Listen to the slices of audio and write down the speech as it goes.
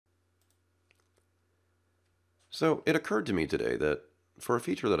So it occurred to me today that for a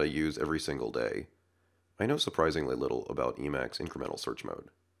feature that I use every single day, I know surprisingly little about Emacs incremental search mode,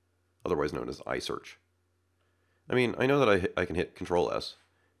 otherwise known as iSearch. I mean, I know that I can hit Control S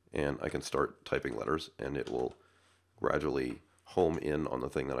and I can start typing letters and it will gradually home in on the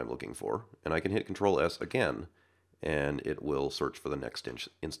thing that I'm looking for. And I can hit Control S again and it will search for the next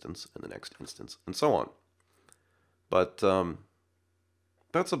instance and the next instance and so on. But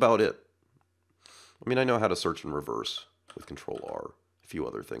that's about it. I mean, I know how to search in reverse with Control R, a few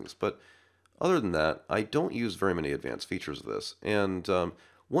other things, but other than that, I don't use very many advanced features of this. And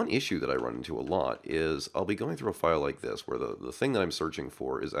one issue that I run into a lot is I'll be going through a file like this where the thing that I'm searching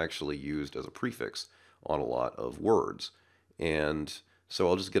for is actually used as a prefix on a lot of words. And so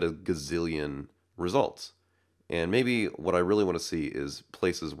I'll just get a gazillion results. And maybe what I really want to see is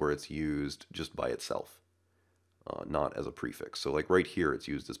places where it's used just by itself, not as a prefix. So like right here, it's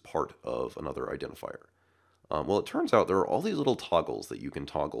used as part of another identifier. Well, it turns out there are all these little toggles that you can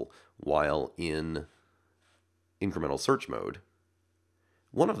toggle while in incremental search mode.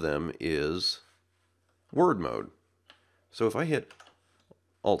 One of them is word mode. So if I hit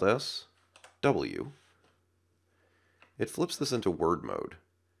Alt S, W, it flips this into word mode.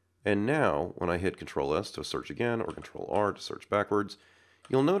 And now, when I hit Control S to search again, or Control R to search backwards,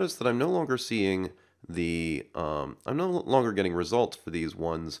 you'll notice that I'm no longer seeing I'm no longer getting results for these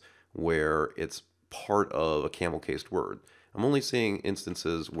ones where it's part of a camel-cased word. I'm only seeing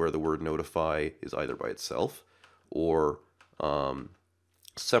instances where the word notify is either by itself or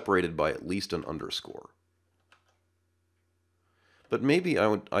separated by at least an underscore. But maybe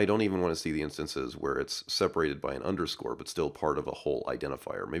I don't even want to see the instances where it's separated by an underscore but still part of a whole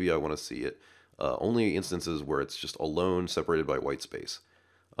identifier. Maybe I want to see it only instances where it's just alone separated by white space.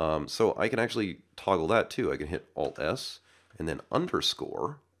 So I can actually toggle that too. I can hit Alt S and then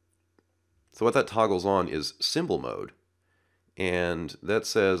underscore. So what that toggles on is symbol mode. And that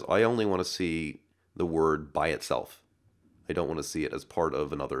says I only want to see the word by itself. I don't want to see it as part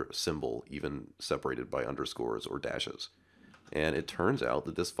of another symbol, even separated by underscores or dashes. And it turns out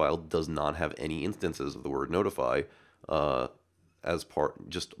that this file does not have any instances of the word notify as part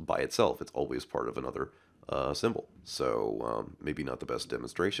just by itself. It's always part of another symbol. So maybe not the best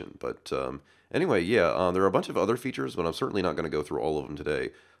demonstration. But anyway, yeah, there are a bunch of other features, but I'm certainly not going to go through all of them today.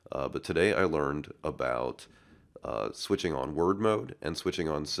 But today I learned about switching on word mode and switching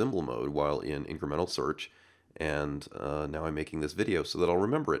on symbol mode while in incremental search. And now I'm making this video so that I'll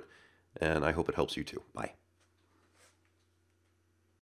remember it. And I hope it helps you too. Bye.